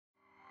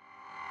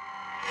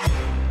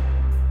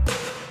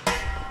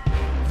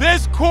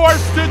This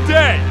course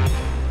today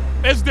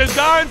is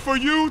designed for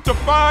you to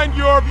find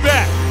your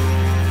best.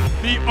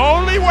 The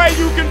only way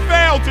you can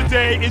fail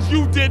today is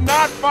you did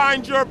not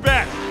find your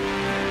best.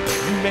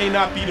 You may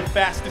not be the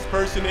fastest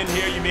person in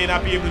here, you may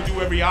not be able to do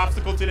every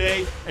obstacle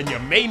today, and you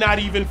may not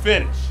even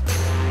finish.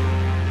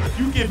 If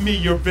you give me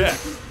your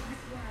best,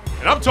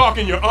 and I'm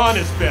talking your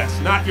honest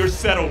best, not your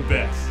settled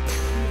best.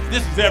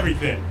 This is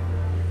everything.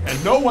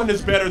 And no one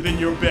is better than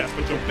your best,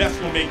 but your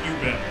best will make you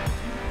better.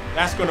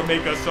 That's gonna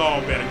make us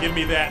all better. Give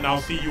me that and I'll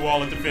see you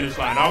all at the finish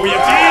line. Are we a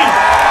team?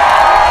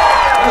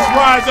 Let's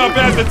rise up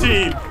as a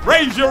team.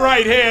 Raise your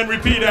right hand,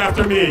 repeat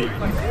after me.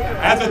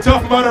 As a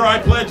Tough Mudder, I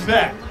pledge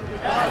that.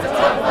 As a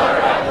Tough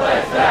Mudder, I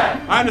pledge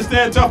that. I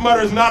understand Tough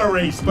Mudder is not a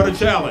race, but a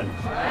challenge.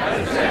 I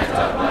understand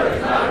Tough Mudder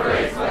is not a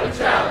race, but a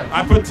challenge.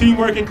 I put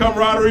teamwork and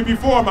camaraderie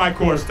before my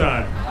course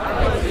time.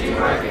 I put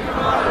teamwork and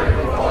camaraderie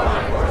before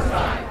my course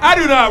time. I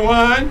do not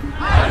whine.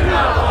 I do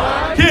not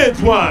whine.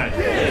 Kids whine.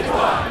 Kids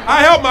whine.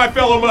 I help my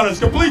fellow mudders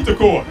complete the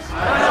course.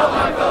 I help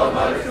my fellow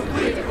mudders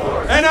complete the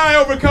course. And I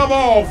overcome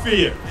all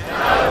fear. And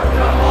I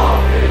overcome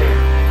all fear.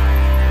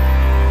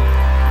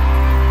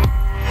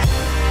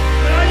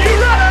 Are you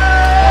ready?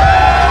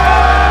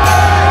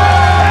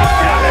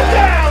 Count it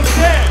down.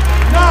 10,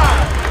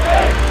 9,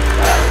 8,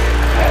 7,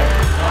 6,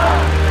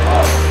 5,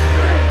 4,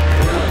 3,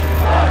 2,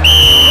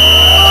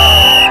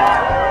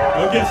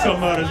 1. Go get some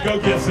mudders. Go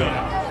get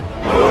some.